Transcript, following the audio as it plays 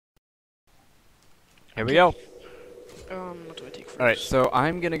Here we go. What do I take first? Alright, so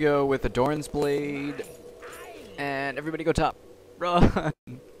I'm gonna go with the Doran's Blade. And everybody go top. Run!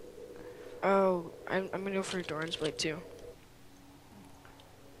 Oh, I'm gonna go for Doran's Blade too.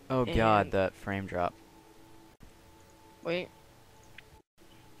 Oh god, that frame drop. Wait.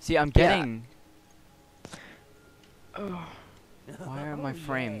 See, I'm getting... Oh. Why are my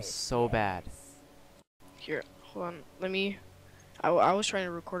frames so bad? Here, hold on. Let me... I was trying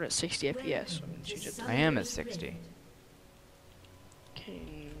to record at 60 FPS. So I'm gonna change it to... I am at 60.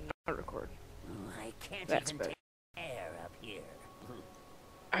 Cannot record. I can't That's even better. take air up here.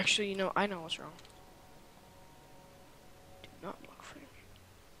 Actually, you know, I know what's wrong. Do not lock frame.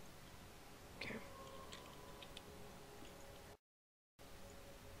 Okay.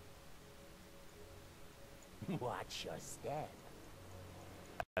 Watch your step.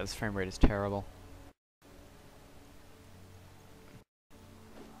 This frame rate is terrible.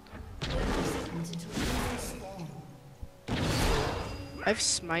 I have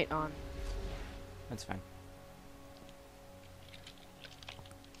Smite on. That's fine.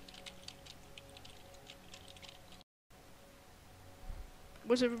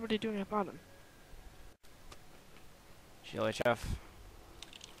 What's everybody doing at bottom? GLHF.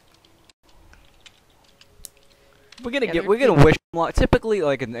 We're gonna Yeah, we're gonna wish block. Typically,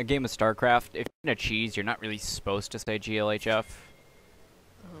 like in a game of StarCraft, if you're gonna cheese, you're not really supposed to say GLHF.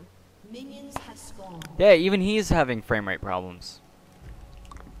 Minions have spawned. Yeah, even he's having frame rate problems.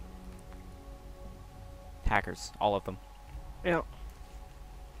 Hackers, all of them. Yeah.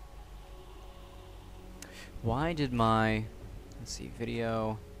 Why did my, let's see,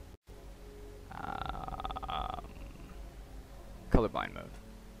 video, colorblind mode.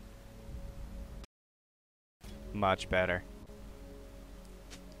 Much better.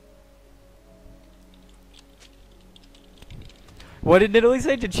 What did Nidalee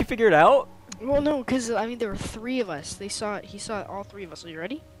say? Did she figure it out? Well, no, because, I mean, there were 3 of us. He saw all 3 of us. Are you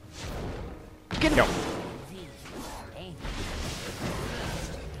ready? Get him! No.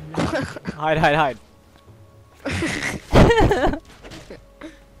 Hide, hide, hide.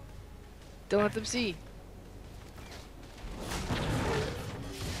 Don't let them see.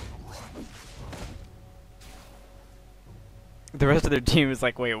 The rest of their team is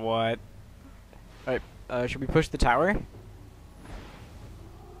like, wait, what? Alright, should we push the tower?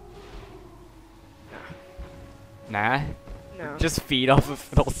 Nah. No. Just feed off of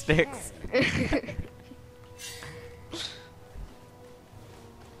fiddlesticks.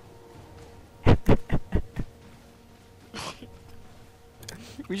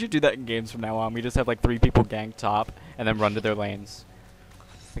 We should do that in games from now on. We just have like 3 people gank top and then run to their lanes.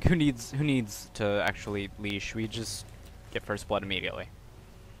 Like who needs to actually leash? We just get first blood immediately.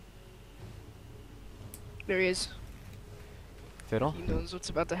 There he is. Fiddle? He knows what's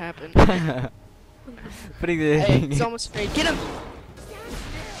about to happen. Putting the Hey, he's almost afraid. Get him!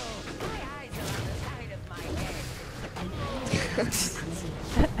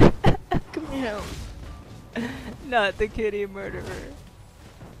 Come here. Not the kitty murderer.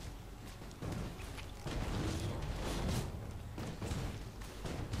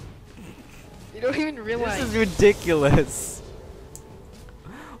 You don't even realize. This is ridiculous.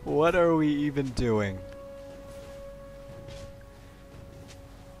 What are we even doing?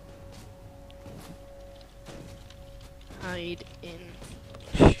 Hide in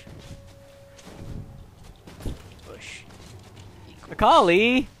bush.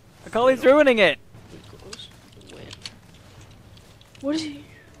 Akali! Akali's ruining it! Equals win. What is he?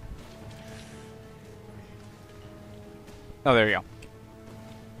 Oh, there you go.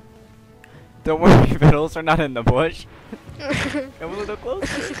 Don't worry, Fiddles are not in the bush. Come a little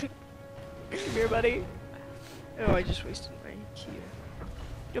closer. Come here, buddy. Oh, I just wasted my Q.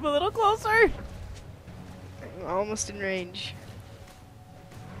 Come a little closer. I'm almost in range.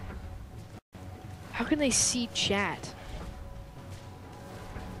 How can they see chat?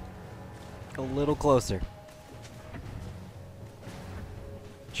 A little closer.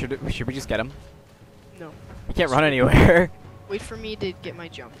 Should we just get him? No. He can't run anywhere. Wait for me to get my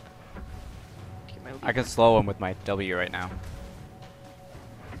jump. To get my I can slow him with my W right now.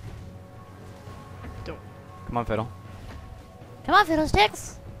 Don't. Come on, Fiddle. Come on,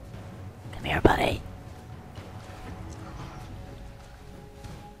 Fiddlesticks. Come here, buddy.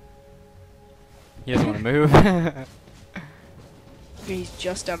 He doesn't want to move. Okay, he's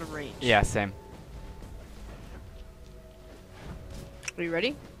just out of range. Yeah, same. Are you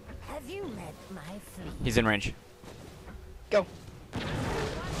ready? Have you met my fleet? He's in range. Go. Okay,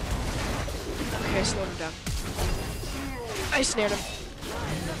 I slowed him down. I snared him.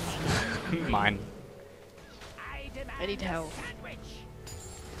 Mine. I need help.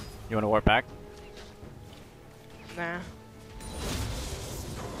 You want to warp back? Nah.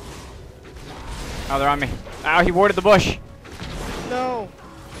 Oh, they're on me. Ow, he warded the bush. No.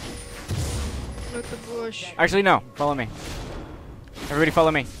 Not the bush. Actually, no. Follow me. Everybody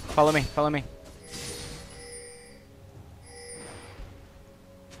follow me. Follow me. Follow me.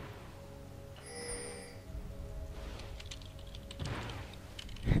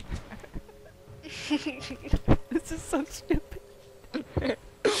 This is so stupid.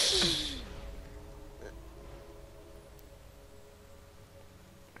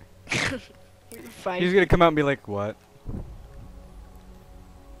 Fine. He's gonna come out and be like, what?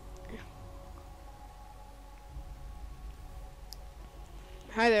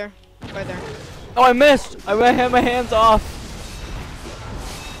 Hi there. Bye there. Oh, I missed! I had my hands off.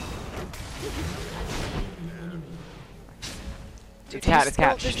 Dude, It's cat, he's- it's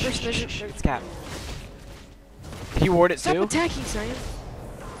cat. oh, there's Shh, person, shh, there's shh, shh, a- it's cat. He warded Stop too? attacking, Zion.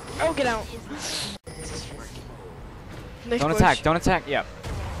 Oh, get out. Next Don't bush. attack, don't attack, yeah.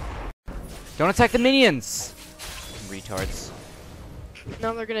 Don't attack the minions! Retards.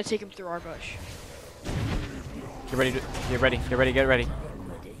 Now they're gonna take him through our bush. Get ready, get ready, get ready, get ready.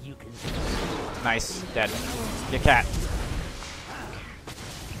 You can Nice, dead. Get cat.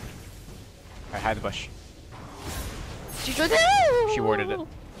 Alright, hide the bush. She tried to- She warded it.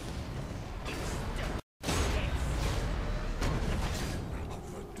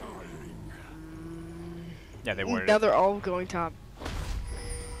 Yeah, they warded Now it. they're all going top.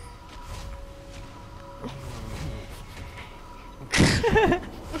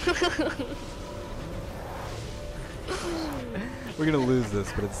 We're gonna lose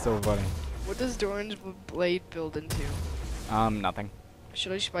this, but it's so funny. What does Doran's blade build into? Nothing.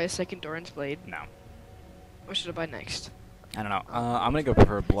 Should I just buy a second Doran's blade? No. What should I buy next? I don't know. I'm gonna go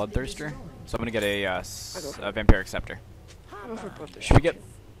for a Bloodthirster. So I'm gonna get a, for a Vampiric Scepter. I'll go for both the Should we get...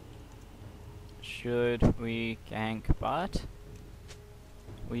 Should we gank bot?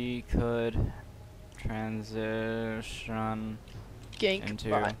 We could transition gank into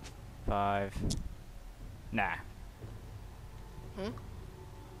bot. 5. Nah. Hmm?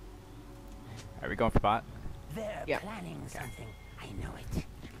 Are we going for bot? They're Yeah. planning something. I know it.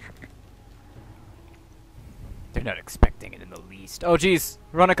 They're not expecting it in the least. Oh jeez!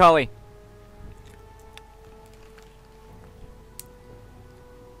 Run a collie!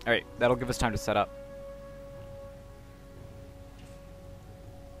 Alright, that'll give us time to set up.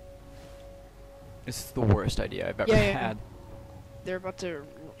 This is the worst idea I've ever Yeah, yeah. had. They're about to.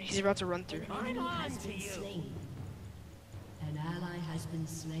 He's about to run through. I'm on to you. Slain. An ally has been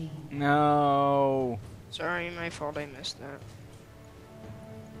slain. No. Sorry, my fault. I missed that.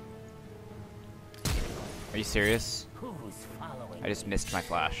 Are you serious? Who's following? I just missed my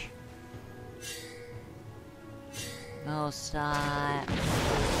flash. No, stop.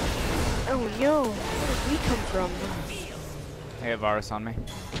 Oh no! Where did we come from? I got Varus on me.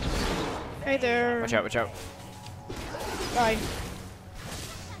 Hey there. Watch out, watch out. Bye.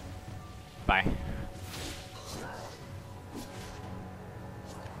 Bye.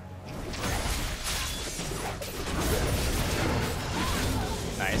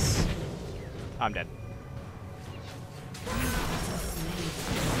 Nice. I'm dead.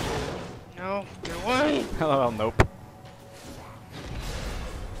 No, get away. LOL, nope.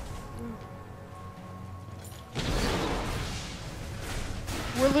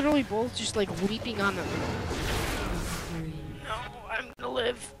 We're literally both just like leaping on them. No, I'm gonna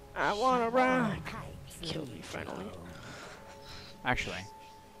live. I wanna run. Killed me finally. Actually.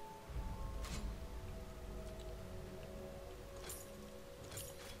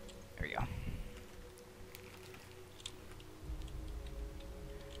 There we go.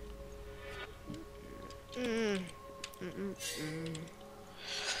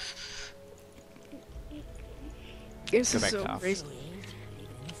 This Go is back so top. crazy.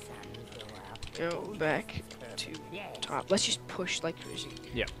 Go back to top. Let's just push like crazy.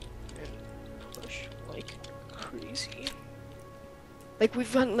 Yeah. And push like crazy. Like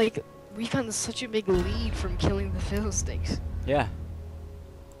we've gotten such a big lead from killing the Fiddlesticks. Yeah.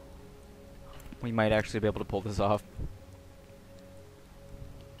 We might actually be able to pull this off.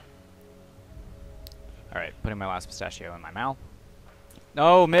 Alright, putting my last pistachio in my mouth.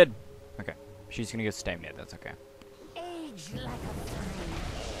 No, mid! Okay. She's gonna go stay mid, that's okay. Age like a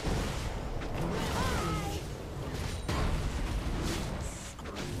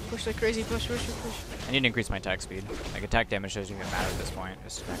Push like crazy. Push, push, push, push. I need to increase my attack speed. Like, attack damage doesn't even matter at this point,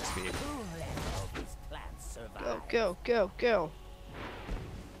 just attack speed. Who let all these plants survive? Go, go, go, go.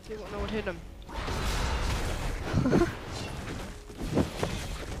 They won't know what hit them.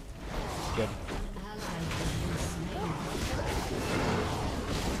 Good.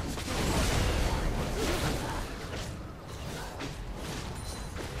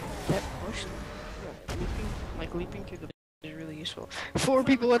 leaping through the is really useful. 4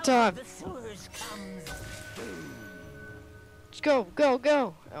 people at top. The sewers comes. Let's go, go,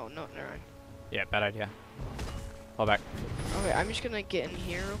 go. Oh no, never mind. Yeah, bad idea. Fall back. Okay, I'm just gonna get in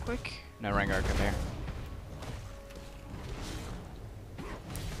here real quick. No Rengar, come here.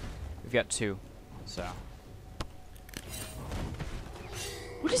 We've got 2, so.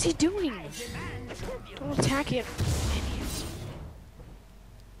 What is he doing? Don't attack it. Idiots.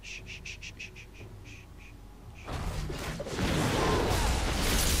 Shh, shh, shh, shh, shh, shh, shh, shh.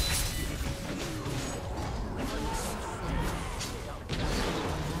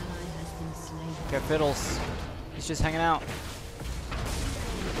 Get Fiddles. He's just hanging out.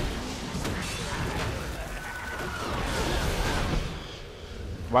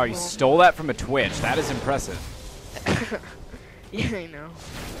 Wow, you stole that from a Twitch. That is impressive. Yeah, I know.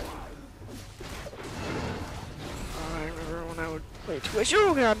 I remember when I would play Twitch.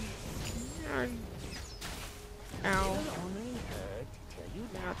 Oh god. Ow. Only hurt till you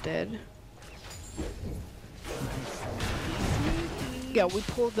Not dead. Yeah, we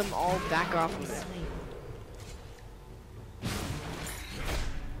pulled them all back off of it.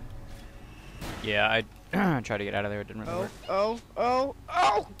 Yeah, I tried to get out of there. It didn't really Oh, work. oh, oh,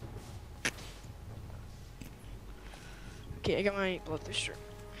 oh! Okay, I got my bloodthirster.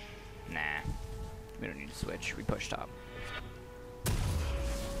 Nah. We don't need to switch. We push top.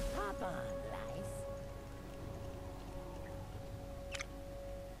 hop on,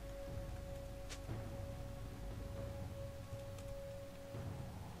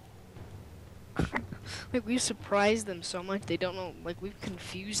 life. Like, we've surprised them so much, they don't know, like, we've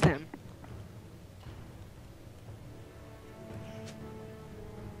confused them.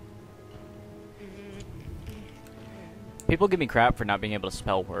 People give me crap for not being able to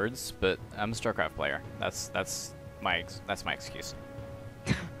spell words, but I'm a StarCraft player. That's my excuse.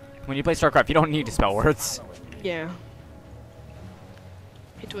 When you play StarCraft, you don't need to spell words. Yeah.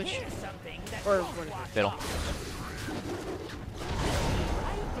 Hey, Twitch. Here's something that Or won't what? wash Fiddle.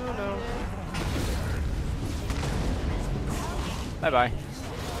 Oh no. Bye bye.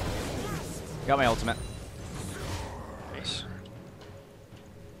 Got my ultimate. Nice.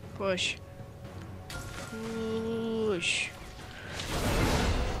 Push. Push.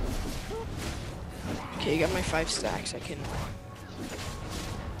 Okay, got my 5 stacks. I can.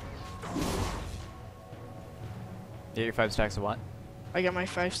 Get your 5 stacks of what? I got my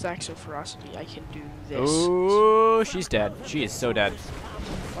 5 stacks of ferocity. I can do this. Oh, she's dead. She is so dead.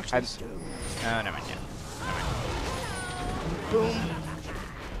 Watch I'm- this. Never mind. Yeah. Boom.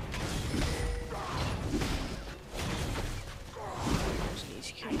 That was an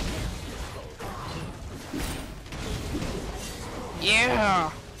easy kill.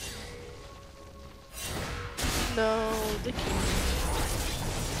 Yeah. No, the king.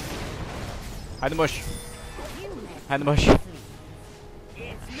 Hide in the bush. Hide in the bush.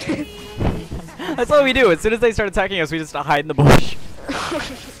 That's all we do. As soon as they start attacking us, we just hide in the bush.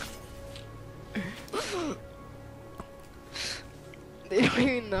 They don't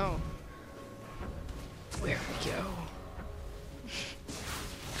even know where we go.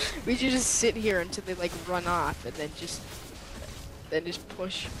 We should just sit here until they like run off, and then just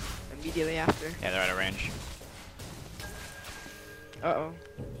push immediately after. Yeah, they're out of range. Uh oh.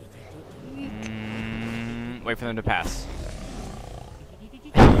 Wait for them to pass.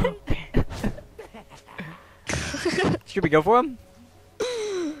 Should we go for them?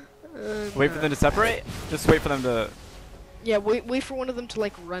 Wait for them to separate? Just wait for them to... Yeah, wait for one of them to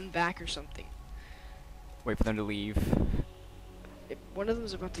like run back or something. Wait for them to leave. If one of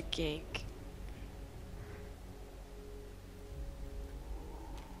them's about to gank.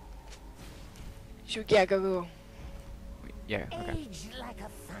 Yeah, go, go, go. Yeah, okay. Age like a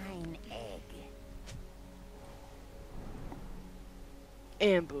fine egg.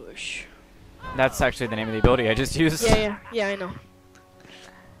 Ambush. That's actually the name of the ability I just used. Yeah, I know.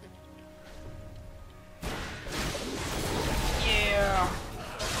 Yeah.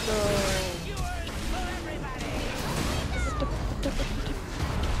 No.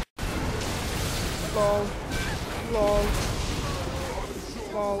 Lol. Lol.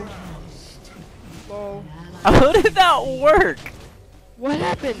 Lol. Lol. How did that work? What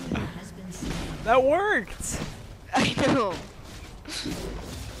happened? Has been slain. That worked! I know.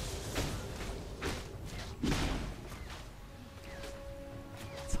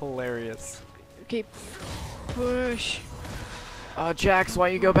 It's hilarious. Okay. Push. Jax, why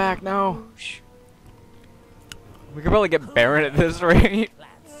you go back? No. Push. We could probably get Baron at this rate.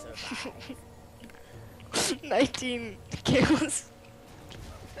 Plants survive. 19 kills.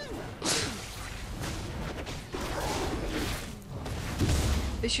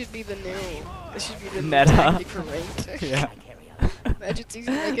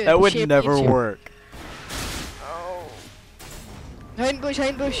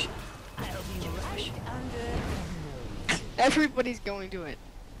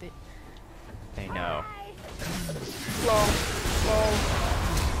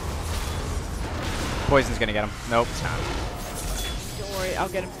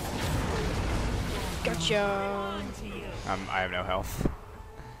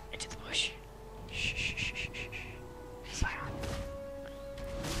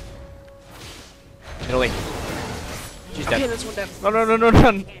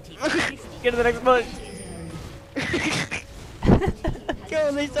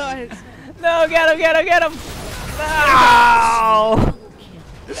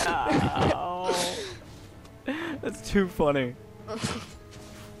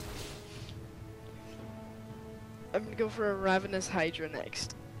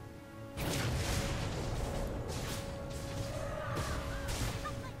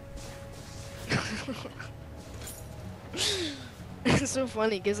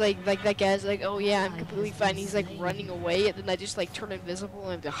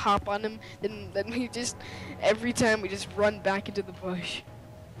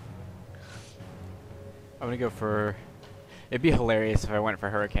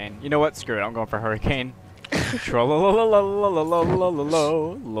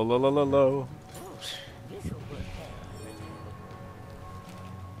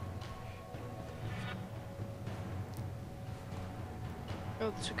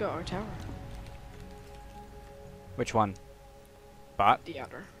 Oh, this would go our tower. Which one? Bot? The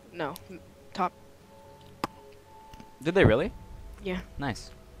outer. No, top. Did they really? Yeah. Nice.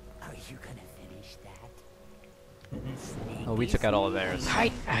 Are you gonna finish that? Oh, we took out all of theirs.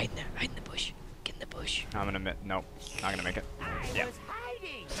 Hide in the bush. Get in the bush. I'm gonna nope, not gonna make it. Yeah. Was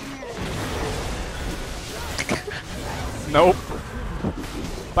hiding. Nope.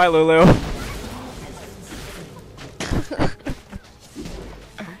 Bye, Lulu.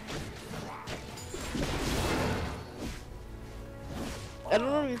 I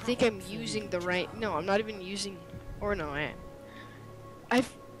don't even think I'm using the right. No, I'm not even using. Or no, I am.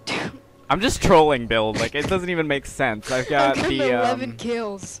 I've. I'm just trolling build. Like it doesn't even make sense. I've got I've the 11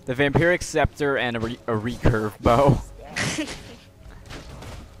 kills. the vampiric scepter and a recurve bow.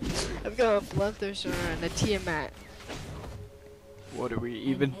 I've got a bloodthirster and a Tiamat. What are we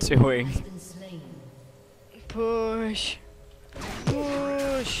even doing? Has been slain. Push.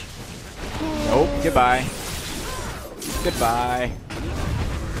 Push. Nope. Goodbye. Goodbye.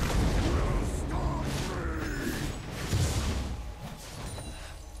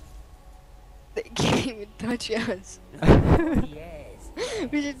 They can't even touch us. Yes.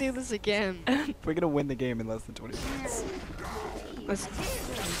 We should do this again. We're gonna win the game in less than 20 minutes. Let's.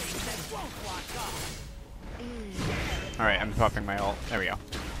 All right, I'm popping my ult. There we go.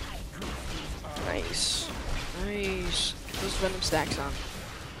 Nice. Nice. Those venom stacks on.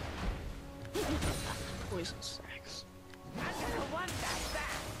 Poison stacks.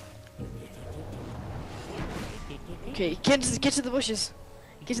 Okay, get to the bushes.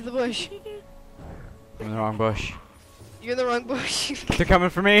 Get to the bush. I'm in the wrong bush. You're in the wrong bush. They're coming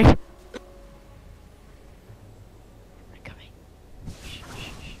for me. I'm coming.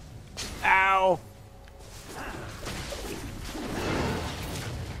 Ow.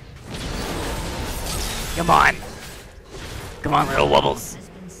 Come on. Come on, little wobbles. Has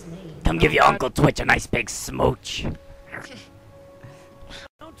been slain. Come give your Uncle Twitch a nice big smooch.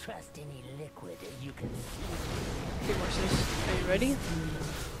 Don't trust any liquid you can Okay, horses. Are you ready?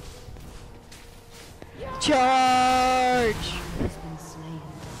 Charge! Has been slain.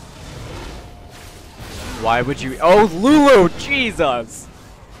 Why would you? Oh, Lulu! Jesus!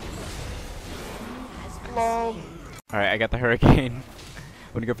 Lol. Alright, I got the hurricane.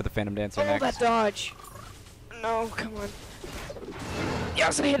 I'm gonna go for the Phantom Dancer Oh, that next. dodge. No, come on.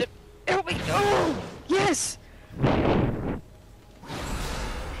 Yes, I hit it. Help me. Oh, yes.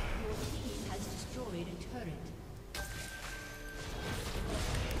 Has destroyed a turret.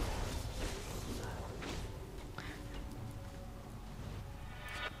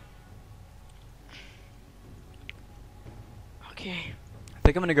 Okay. I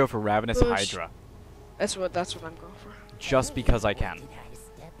think I'm gonna go for Ravenous Push. Hydra. That's what I'm going for. Just because I can. did I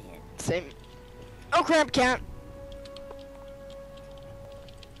step in. Same. Oh crap, cat.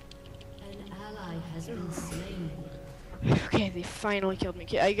 An ally has been slain. Okay, they finally killed me.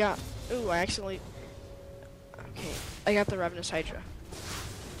 Okay, I got. Ooh, I actually. Okay, I got the Ravenous Hydra.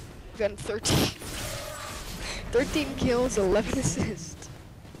 Got 13. 13 kills, 11 assists.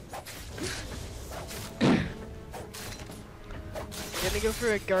 Yeah, gonna go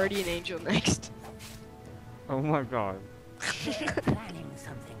for a guardian angel next. Oh my god. They're planning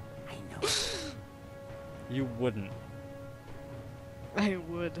something. I know. You wouldn't. I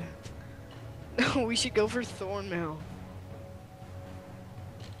would. No, we should go for Thornmail.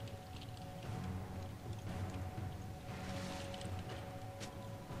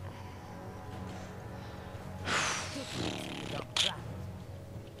 Your plan.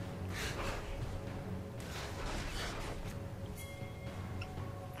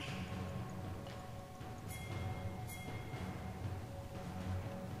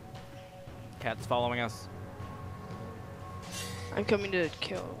 Cat's following us. I'm coming to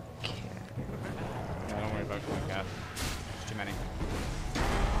kill Cat. No, don't worry about killing cat. There's too many.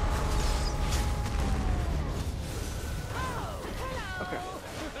 Okay.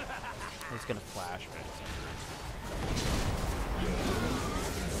 He's gonna flash,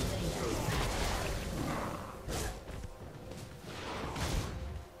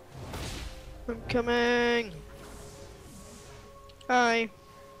 but I'm coming. Hi.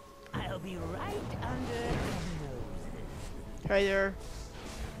 I'll be right under your noses. Hi there.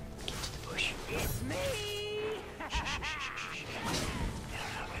 Get to the bush. It's me.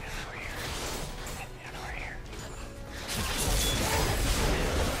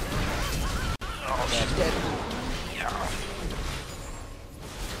 Oh, she's dead. Yeah.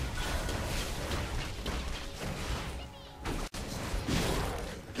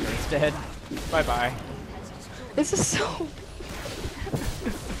 he's dead. Bye bye. This is so.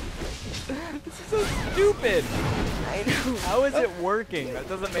 This is so stupid. I know. How is it working? That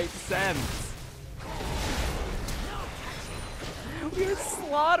doesn't make sense. We are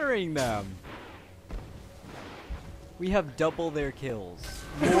slaughtering them. We have double their kills.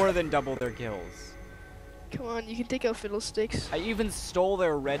 More than double their kills. Come on, you can take out Fiddlesticks. I even stole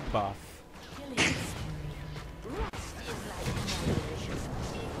their red buff.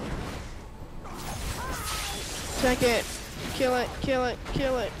 Attack it. Kill it. Kill it.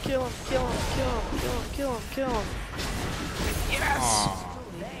 Kill it. Kill him. Kill him. Kill him. Kill him. Kill him. Kill him. Yes. Aw.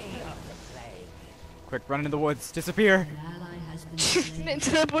 Quick, run into the woods. Disappear. An ally has been slain.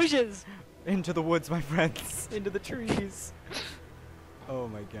 Into the bushes. Into the woods, my friends. Into the trees. Oh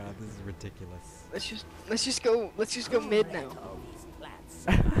my god, this is ridiculous. Let's just go mid now. All these plants.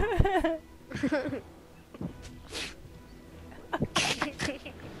 I'm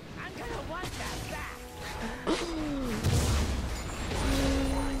gonna want that back.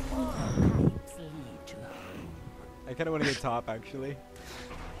 Pipes lead to home. I kind of want to go top, actually.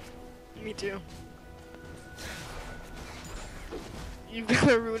 Me too. You've got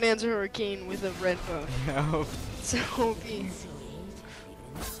a Runean's Hurricane with a red buff. No. So OP. Hey,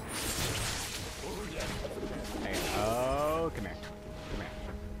 oh, come here. Come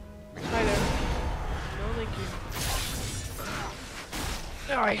here. Hi there. No, thank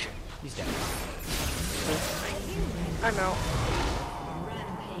you. Alright. He's dead. I'm out.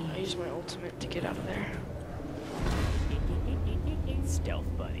 I used my ultimate to get out of there. Stealth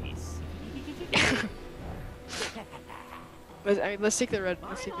buddies. Let's take the red.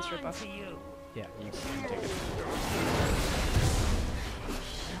 Let's take this red buff. Yeah, you can take it.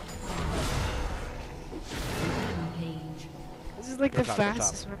 Rampage. This is like Go the top, go top.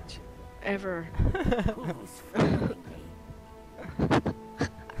 fastest match ever.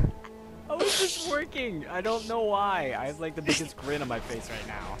 How is this working? I don't know why. I have like the biggest grin on my face right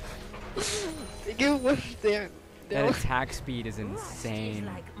now. They give one there. That attack speed is insane.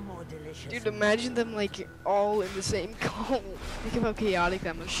 Dude, imagine them like all in the same call. Think of how chaotic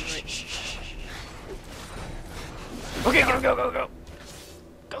that must be. Like. Okay, go, go, go, go.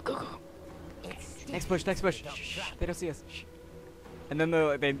 Go, go, go. Next push, next push. Shh, they don't see us. Shh. And then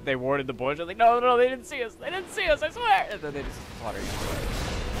they warded the bush. I was like, no, no, they didn't see us. They didn't see us, I swear. And then they just slaughtered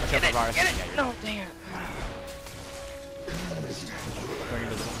us. Get it, get it. No, dang it. Going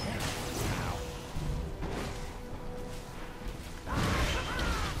invisible.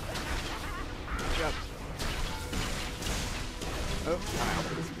 Drop. Oh, I'm out.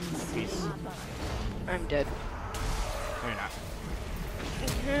 Peace. I'm dead. No, you're not.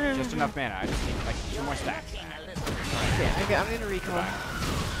 Just enough mana. I just need like 2 more stacks. Okay, I'm gonna recall. Goodbye.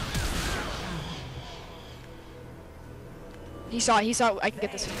 He saw I can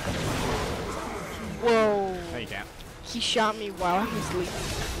get this. Whoa. No, you can't. He shot me while I was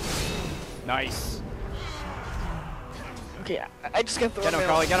leaving. Nice. Okay, I just got Get him, Thornmail.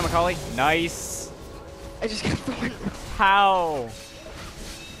 Macaulay. Get him, Macaulay. Nice. I just got Thornmail. How?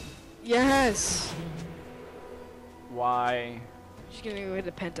 Yes. Why? She's gonna go get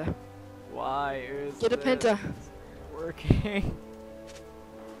a penta. Why is Get a penta. working?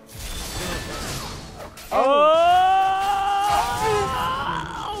 Oh!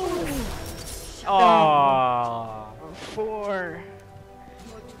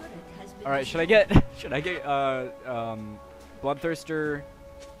 Alright, should I get Bloodthirster,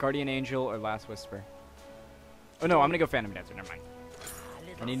 Guardian Angel, or Last Whisper? Oh no, I'm gonna go Phantom Dancer, never mind.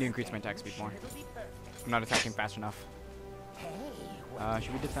 I need to increase my attack speed more. I'm not attacking fast enough.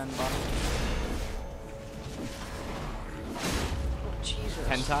 Should we defend bottom? Jesus.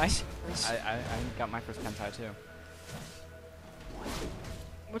 Pentai? I got my first Pentai too.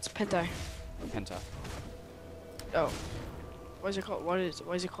 What's Pentai? Penta. Oh. What is it called? Why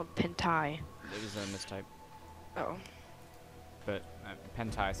is it called Pentai? It was a mistype. Oh. But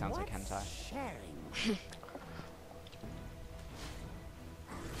Pentai sounds like hentai. Sharing.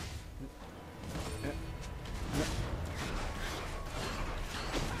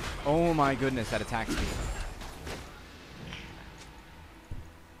 Oh my goodness, that attack speed.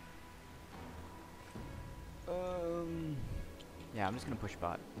 Yeah, I'm just gonna push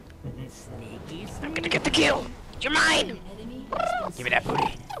bot. Sneaky, I'm gonna get the kill. You're mine. Enemy has been Give me that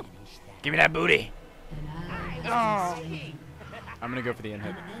booty. Give me that booty. An ally has Oh. been slain. I'm gonna go for the An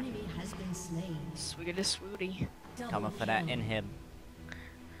inhib. enemy has been slain. Swiggity swooty. Coming for that inhib.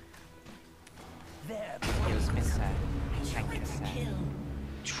 there. Kills me sad. Thank you, sad. Kill.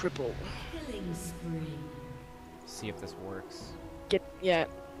 Triple. Killing spree. See if this works. Yeah,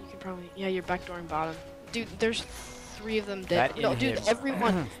 you can probably, you're backdooring bottom. Dude, there's 3 of them dead. That No, dude, inhibs.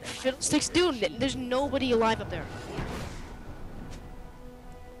 everyone. Fiddlesticks, dude, there's nobody alive up there.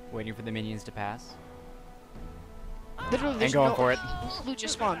 Waiting for the minions to pass. Literally, there's going no, for it. Lulu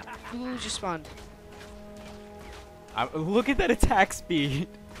just spawned. Lulu just spawned. Look at that attack speed.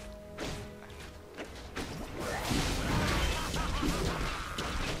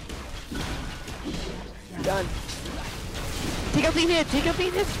 Done. Take out the hit. Take out the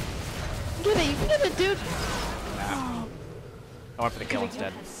hit. You can get it. You can get it, dude. Nah. I went for the kill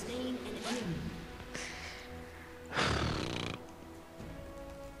instead. Have slain an enemy.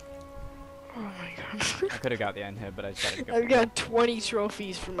 Oh my god. I could have got the inhib, but I decided to go. I've got 20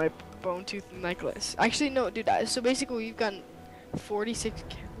 trophies for my bone tooth necklace. Actually, no, dude. So basically, we've gotten 46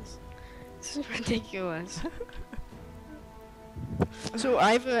 kills. This is ridiculous. So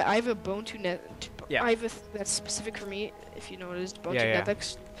I have a bone tooth net. Yeah. I have that's specific for me. If you know what it is, bone Yeah, tooth yeah.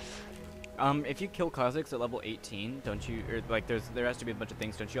 necklace. If you kill Kha'Zix at level 18, don't you? Or like, there has to be a bunch of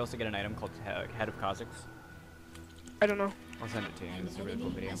things. Don't you also get an item called Head of Kha'Zix? I don't know. I'll send it to you. An It's a really cool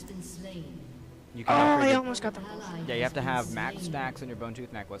enemy video. has been slain. You can Oh, upgrade I your- almost got them. Ally Yeah, you have to has have been max slain. stacks in your bone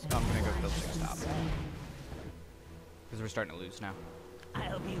tooth necklace. An Oh, I'm gonna go ally for those has chicken been stop slain. because we're starting to lose now.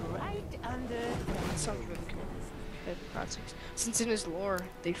 I'll be right under. That sounds really cool. Head of Kha'Zix. Since in his lore,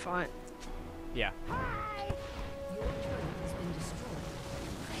 they fought. Yeah. Your turret has been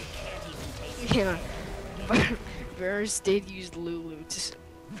destroyed. Yeah. Varus did use Lulu.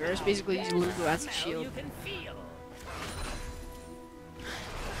 Varus basically used Lulu as a Smell shield. you can feel.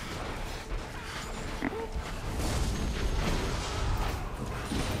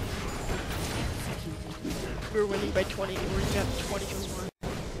 We're winning by 20. We're got 20 kills more.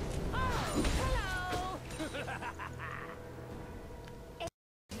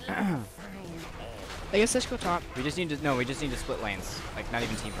 I guess let's go top. We just need to split lanes. Like not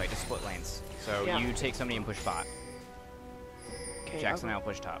even team fight, just split lanes. So Yeah. you take somebody and push bot. Okay. Jackson and I'll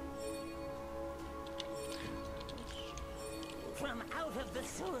push top. From out of the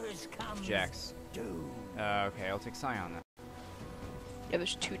sewers comes Jax. doom. Okay, I'll take Scion then. Yeah,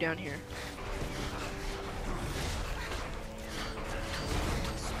 there's 2 down here.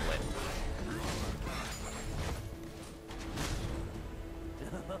 Split.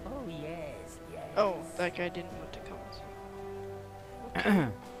 Oh yes, yes. Oh, that guy didn't want to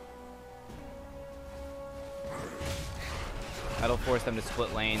come. That'll force them to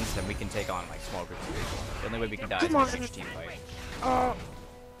split lanes, and we can take on like small groups of people. The only way we can die is Come in a on. huge team fight. Oh.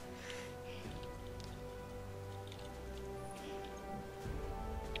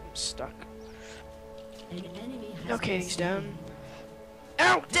 I'm stuck. An enemy has Okay, been he's slain. down.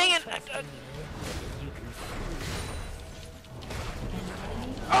 Ow! Dang it!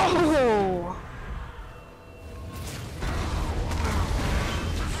 Oh!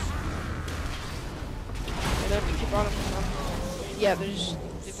 And then keep on him. Yeah,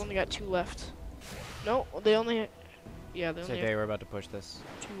 they've only got 2 left. No, they only. Yeah, they It's only okay, have we're about to push this.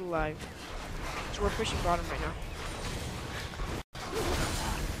 2 alive. So we're pushing bottom right now.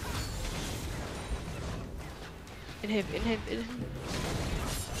 Inhib.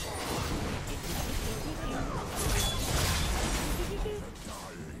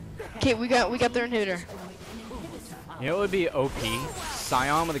 Okay, we got their inhibitor. You know what would be OP?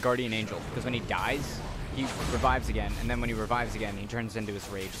 Scion with a Guardian Angel, because when he dies, he revives again, and then when he revives again, he turns into his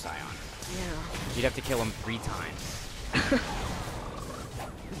Rage Scion. Yeah. You'd have to kill him 3 times.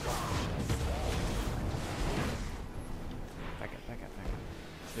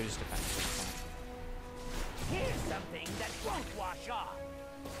 They're just defensive. Here's something that won't wash off.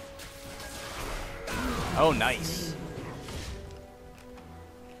 Oh, nice.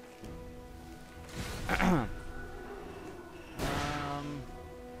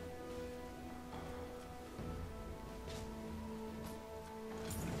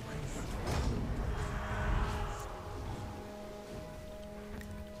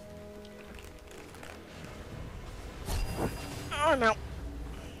 Oh no.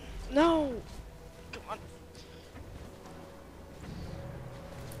 No. Come on.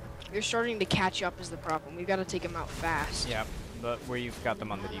 They're starting to catch up is the problem. We've got to take them out fast. Yeah, but where you've got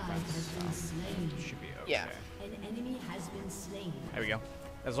them on the Ally defense, has been slain. should be okay. Yeah. An enemy has been slain. There we go.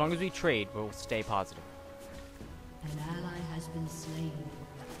 As long as we trade, we'll stay positive. An ally has been slain.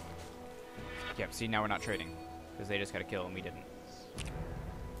 Yep, see, now we're not trading. Because they just got a kill and we didn't.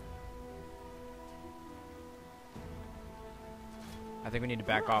 I think we need to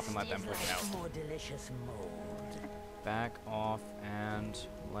back off and let them push it out. More delicious mold. Back off and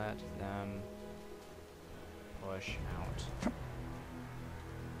let them push out.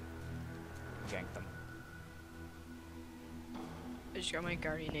 Gank them. I just got my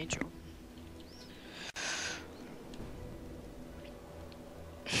guardian angel.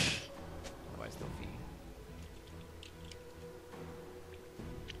 Otherwise they'll feed.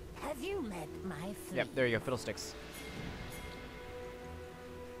 Have you met my fleet? Yep, there you go, fiddlesticks.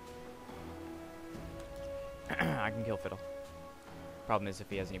 I can kill Fiddle. Problem is if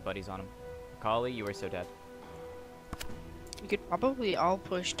he has any buddies on him. Kali, you are so dead. We could probably all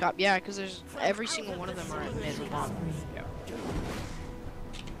push top. Yeah, because there's every single one of them are at mid. Yep.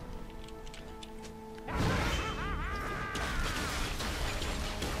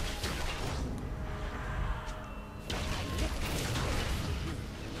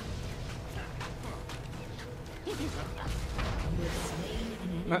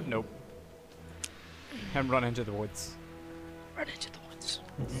 Nope. And run into the woods. Run into the woods.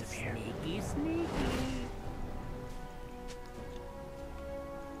 Sneaky, sneaky.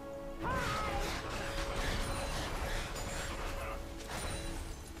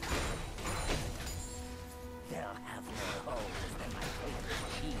 They'll have more holes than my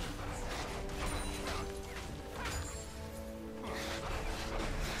favorite cheese.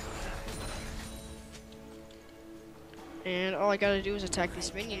 And all I gotta do is attack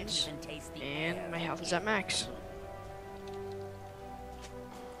these minions, Even taste the and air. my health is at max.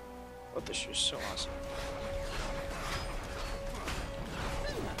 Oh, this is so awesome.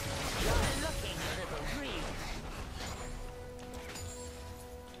 You're looking a little green.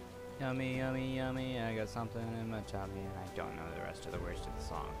 Yummy, yummy, yummy, I got something in my tummy, and I don't know the rest of the words to the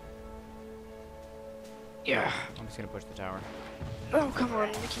song. Yeah. I'm just gonna push the tower. Oh, come on,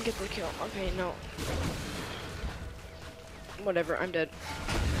 we can get the kill. Okay, no. Whatever, I'm dead.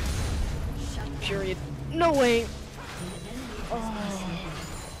 Period. No way. Oh,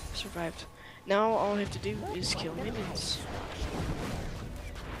 survived. Now all I have to do is kill minions.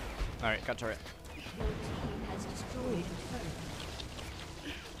 Alright, got turret. Has destroyed a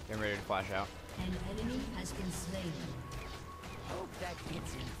turret. Getting ready to flash out. An enemy has been slain. Hope that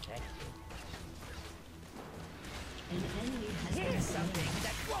gets infected. An enemy has been Here's slain. something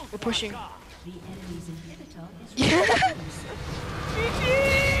that won't We're pushing. wash off. The enemy's inhibitor is Yeah. ready.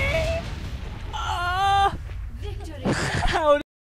 GG!